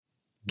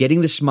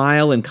Getting the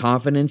smile and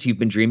confidence you've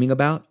been dreaming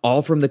about,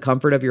 all from the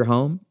comfort of your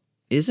home,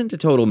 isn't a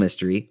total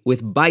mystery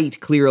with Byte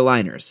clear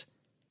aligners.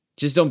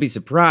 Just don't be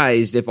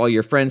surprised if all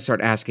your friends start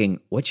asking,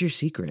 "What's your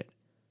secret?"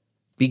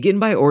 Begin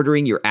by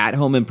ordering your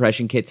at-home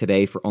impression kit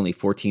today for only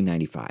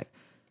 $14.95.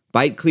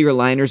 Byte clear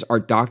aligners are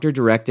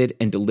doctor-directed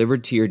and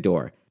delivered to your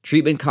door.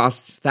 Treatment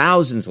costs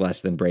thousands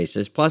less than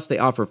braces, plus they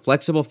offer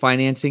flexible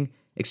financing,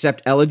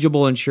 accept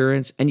eligible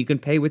insurance, and you can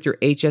pay with your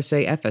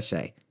HSA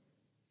FSA.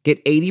 Get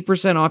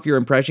 80% off your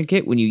impression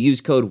kit when you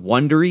use code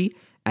WONDERY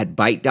at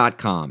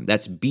Byte.com.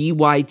 That's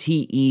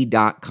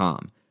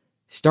BYTE.com.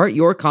 Start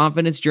your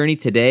confidence journey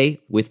today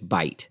with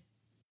Byte.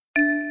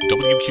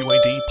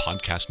 WQAD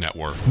Podcast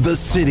Network. The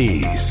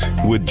Cities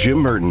with Jim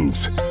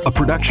Mertens, a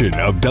production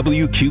of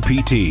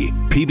WQPT,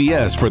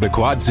 PBS for the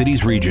Quad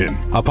Cities region,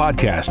 a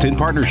podcast in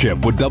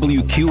partnership with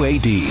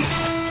WQAD.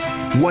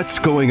 What's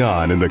going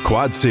on in the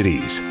Quad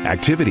Cities?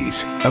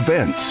 Activities,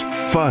 events,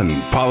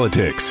 fun,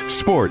 politics,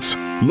 sports,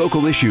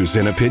 local issues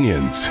and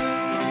opinions.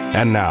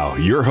 And now,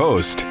 your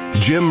host,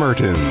 Jim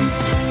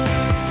Mertens.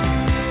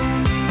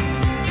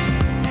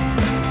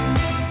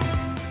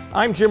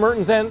 I'm Jim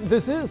Mertens, and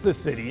this is The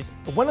Cities.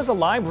 When is a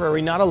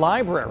library not a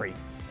library?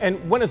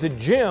 And when is a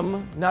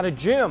gym not a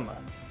gym?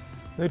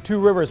 The Two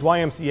Rivers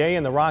YMCA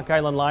and the Rock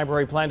Island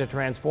Library plan to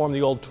transform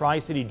the old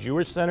Tri-City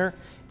Jewish Center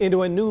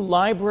into a new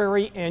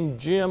library and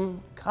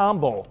gym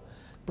combo,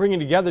 bringing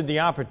together the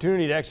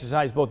opportunity to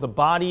exercise both the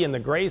body and the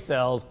gray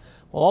cells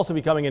while also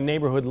becoming a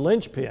neighborhood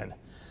linchpin.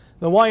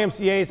 The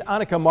YMCA's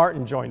Annika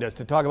Martin joined us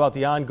to talk about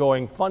the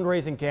ongoing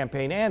fundraising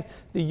campaign and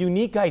the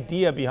unique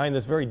idea behind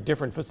this very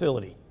different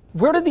facility.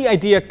 Where did the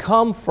idea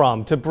come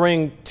from to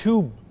bring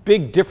two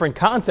big different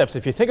concepts?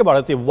 If you think about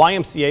it, the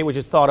YMCA, which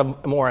is thought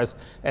of more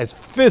as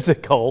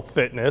physical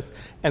fitness,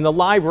 and the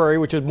library,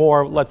 which is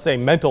more, let's say,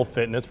 mental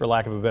fitness, for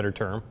lack of a better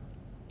term.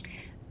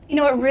 You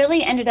know, it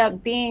really ended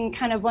up being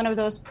kind of one of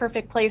those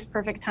perfect place,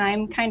 perfect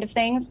time kind of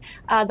things.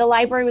 The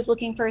library was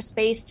looking for a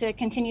space to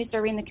continue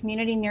serving the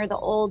community near the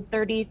old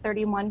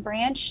 3031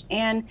 branch.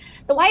 And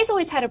the Y's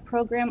always had a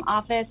program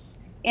office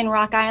in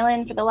Rock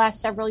Island for the last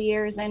several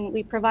years, and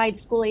we provide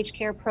school-age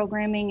care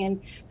programming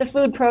and the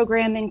food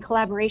program in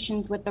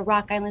collaborations with the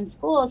Rock Island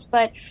schools,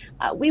 but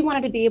we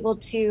wanted to be able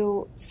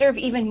to serve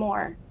even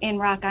more in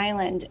Rock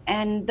Island,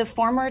 and the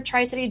former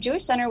Tri-City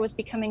Jewish Center was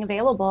becoming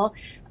available.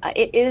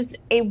 It is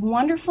a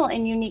wonderful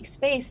and unique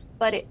space,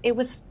 but it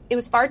was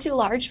far too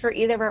large for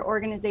either of our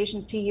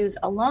organizations to use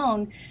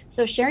alone.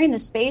 So sharing the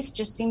space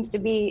just seems to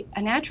be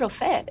a natural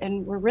fit,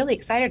 and we're really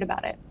excited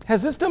about it.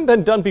 Has this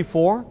been done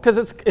before?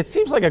 Because it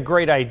seems like a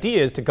great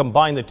idea is to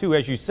combine the two,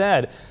 as you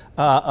said,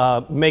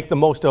 make the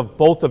most of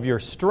both of your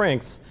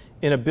strengths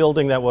in a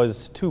building that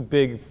was too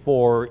big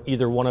for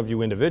either one of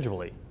you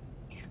individually.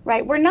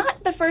 Right. We're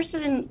not the first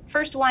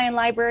YN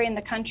library in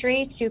the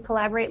country to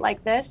collaborate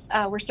like this.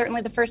 We're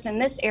certainly the first in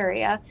this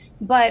area,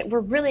 but we're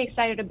really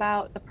excited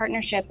about the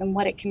partnership and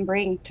what it can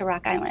bring to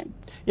Rock Island.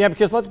 Yeah,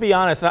 because let's be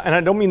honest, and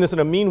I don't mean this in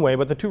a mean way,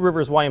 but the Two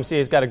Rivers YMCA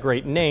has got a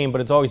great name,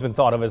 but it's always been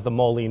thought of as the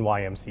Moline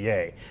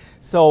YMCA.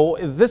 So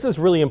this is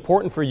really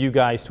important for you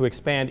guys to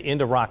expand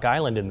into Rock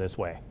Island in this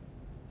way.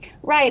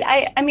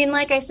 Right. I mean,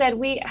 like I said,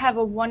 we have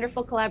a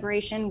wonderful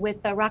collaboration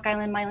with the Rock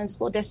Island Milan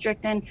School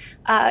District, and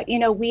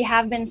we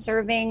have been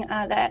serving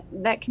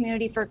that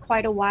community for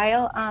quite a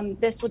while.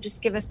 This will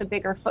just give us a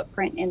bigger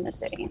footprint in the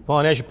city. Well,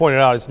 and as you pointed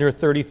out, it's near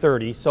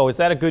 3030. So is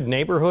that a good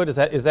neighborhood?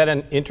 Is that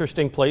an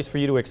interesting place for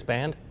you to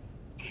expand?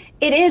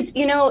 It is.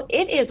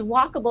 It is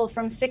walkable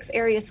from 6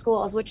 area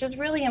schools, which is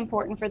really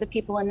important for the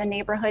people in the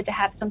neighborhood to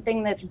have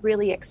something that's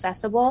really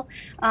accessible.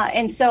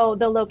 And so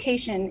the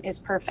location is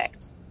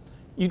perfect.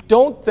 You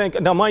don't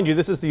think, now mind you,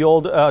 this is the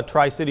old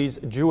Tri-Cities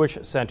Jewish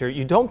Center.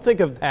 You don't think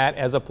of that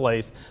as a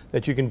place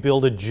that you can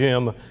build a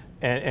gym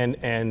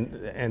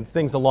and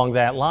things along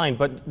that line,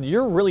 but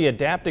you're really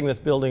adapting this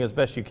building as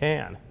best you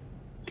can.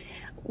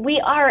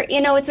 We are.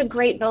 It's a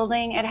great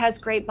building. It has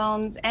great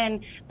bones,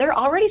 and there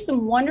are already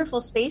some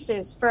wonderful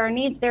spaces for our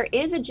needs. There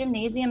is a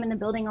gymnasium in the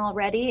building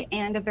already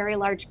and a very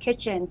large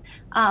kitchen,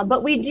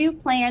 but we do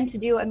plan to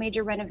do a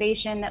major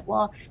renovation that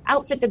will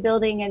outfit the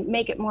building and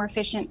make it more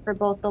efficient for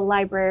both the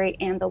library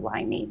and the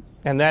Y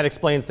needs. And that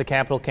explains the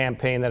capital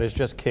campaign that has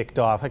just kicked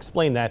off.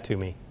 Explain that to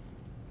me.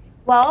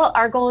 Well,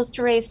 our goal is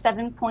to raise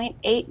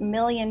 $7.8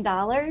 million.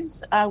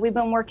 We've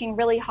been working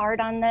really hard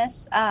on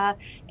this,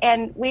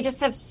 and we just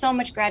have so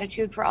much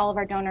gratitude for all of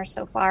our donors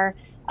so far.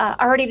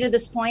 Already to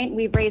this point,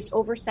 we've raised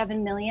over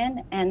 $7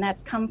 million, and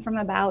that's come from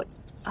about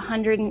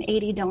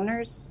 180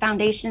 donors,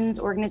 foundations,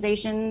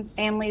 organizations,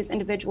 families,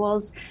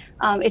 individuals.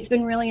 It's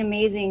been really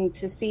amazing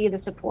to see the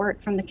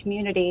support from the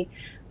community.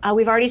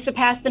 We've already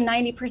surpassed the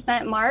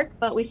 90% mark,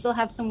 but we still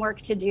have some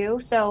work to do.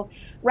 So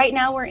right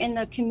now we're in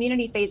the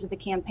community phase of the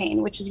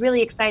campaign, which is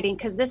really exciting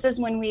because this is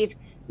when we've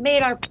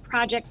made our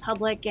project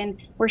public, and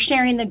we're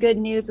sharing the good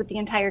news with the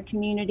entire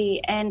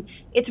community. And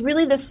it's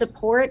really the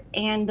support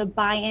and the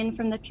buy-in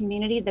from the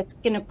community that's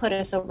going to put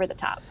us over the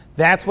top.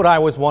 That's what I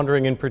was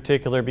wondering in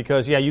particular,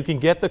 because you can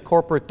get the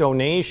corporate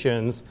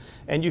donations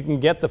and you can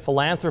get the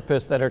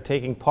philanthropists that are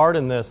taking part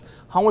in this.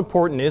 How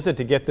important is it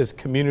to get this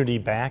community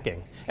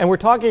backing? And we're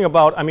talking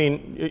about,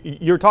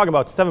 you're talking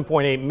about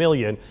 7.8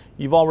 million.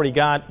 You've already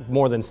got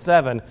more than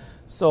 7.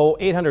 So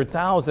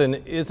 800,000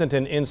 isn't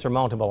an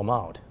insurmountable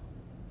amount.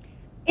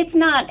 It's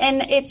not,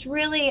 and it's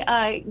really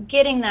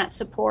getting that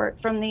support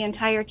from the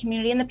entire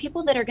community and the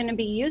people that are going to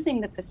be using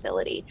the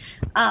facility.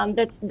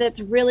 That's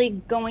really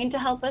going to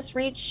help us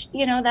reach,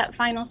 that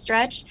final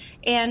stretch,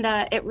 and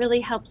it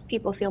really helps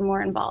people feel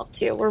more involved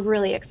too. We're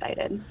really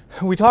excited.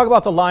 We talk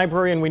about the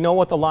library, and we know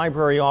what the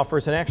library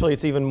offers, and actually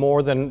it's even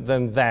more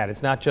than that.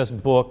 It's not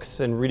just books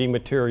and reading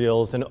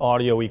materials and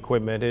audio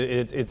equipment.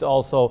 It's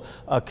also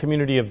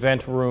community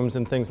event rooms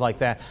and things like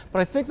that. But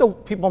I think the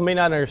people may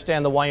not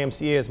understand the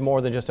YMCA is more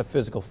than just a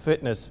physical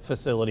fitness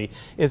facility,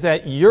 is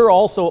that you're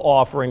also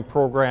offering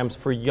programs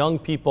for young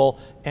people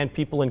and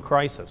people in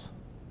crisis.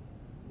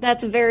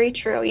 That's very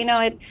true.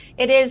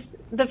 It is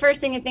the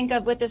first thing you think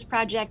of with this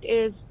project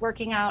is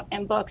working out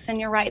and books. And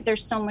you're right,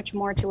 there's so much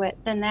more to it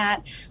than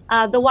that.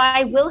 The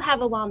Y will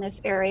have a wellness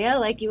area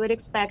like you would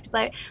expect,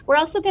 but we're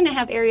also going to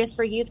have areas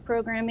for youth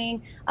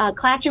programming,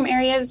 classroom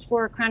areas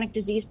for chronic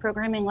disease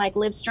programming like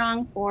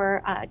Livestrong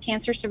for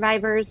cancer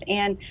survivors,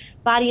 and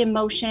Body in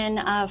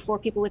Motion for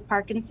people with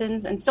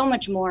Parkinson's, and so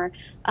much more.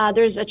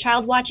 There's a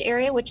child watch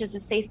area, which is a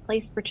safe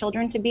place for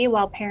children to be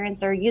while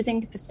parents are using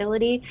the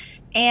facility.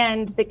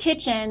 And the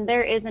kitchen,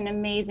 there is an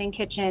amazing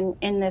kitchen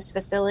in this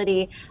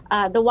facility.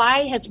 The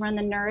Y has run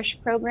the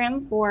Nourish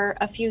program for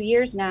a few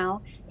years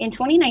now. In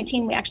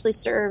 2019, we actually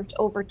served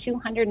over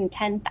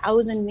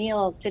 210,000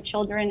 meals to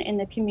children in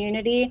the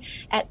community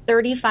at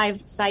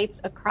 35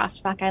 sites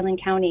across Rock Island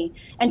County.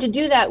 And to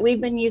do that,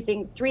 we've been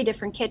using 3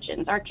 different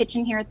kitchens. Our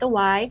kitchen here at the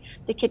Y,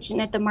 the kitchen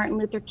at the Martin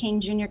Luther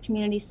King Jr.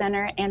 Community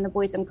Center, and the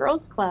Boys and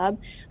Girls Club.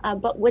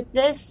 But with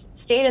this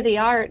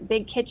state-of-the-art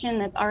big kitchen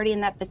that's already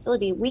in that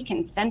facility, we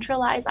can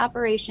centralize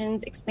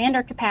operations, expand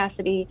our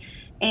capacity,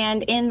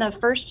 and in the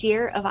first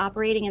year of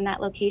operating in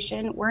that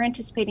location, we're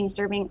anticipating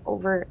serving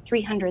over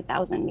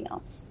 300,000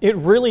 meals. It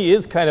really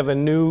is kind of a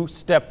new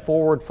step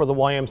forward for the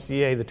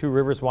YMCA, the Two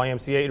Rivers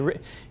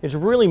YMCA. It's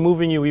really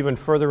moving you even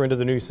further into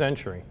the new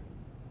century.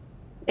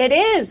 It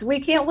is. We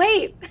can't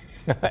wait.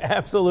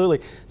 Absolutely.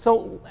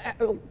 So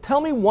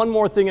tell me one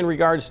more thing in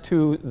regards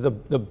to the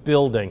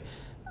building.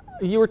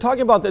 You were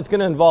talking about that it's going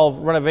to involve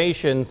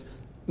renovations,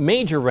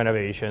 major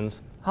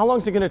renovations. How long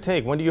is it going to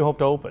take? When do you hope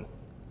to open?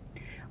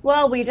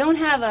 Well, we don't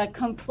have a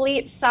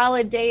complete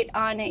solid date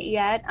on it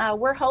yet.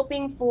 We're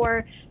hoping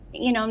for,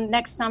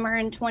 next summer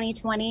in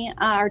 2020,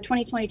 or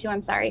 2022,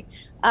 I'm sorry.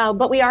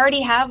 But we already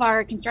have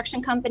our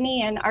construction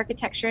company and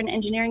architecture and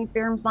engineering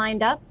firms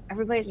lined up.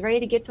 Everybody's ready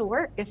to get to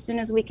work as soon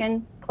as we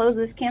can close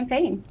this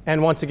campaign.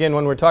 And once again,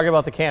 when we're talking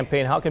about the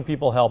campaign, how can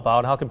people help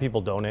out? How can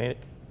people donate?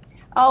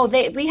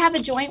 We have a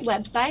joint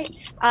website.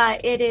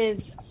 It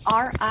is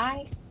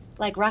RI,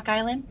 like Rock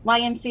Island,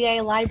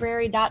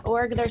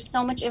 YMCAlibrary.org. There's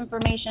so much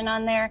information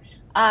on there.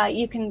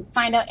 You can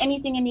find out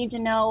anything you need to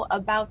know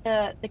about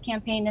the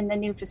campaign and the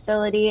new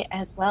facility,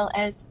 as well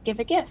as give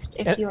a gift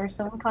if you are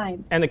so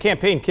inclined. And the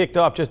campaign kicked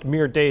off just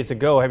mere days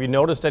ago. Have you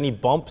noticed any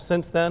bumps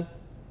since then?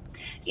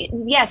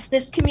 Yes,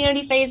 this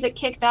community phase that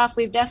kicked off,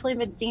 we've definitely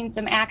been seeing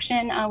some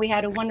action. We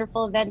had a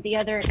wonderful event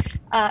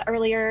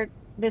earlier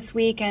this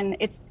week, and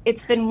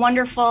it's been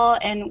wonderful,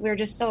 and we're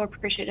just so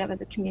appreciative of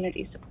the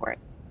community support.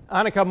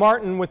 Annika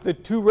Martin with the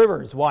Two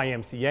Rivers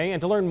YMCA.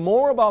 And to learn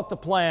more about the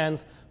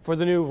plans for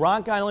the new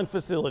Rock Island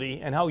facility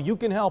and how you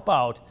can help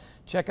out,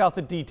 check out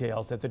the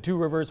details at the Two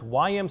Rivers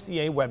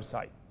YMCA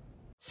website.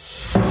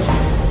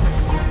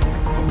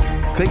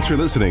 Thanks for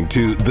listening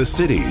to The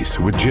Cities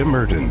with Jim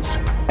Mertens.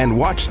 And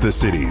watch The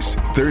Cities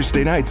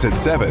Thursday nights at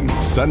 7,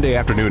 Sunday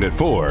afternoon at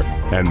 4,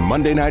 and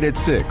Monday night at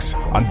 6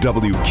 on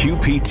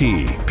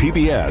WQPT,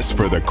 PBS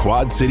for the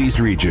Quad Cities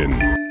region.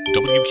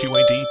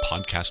 WQAD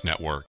Podcast Network.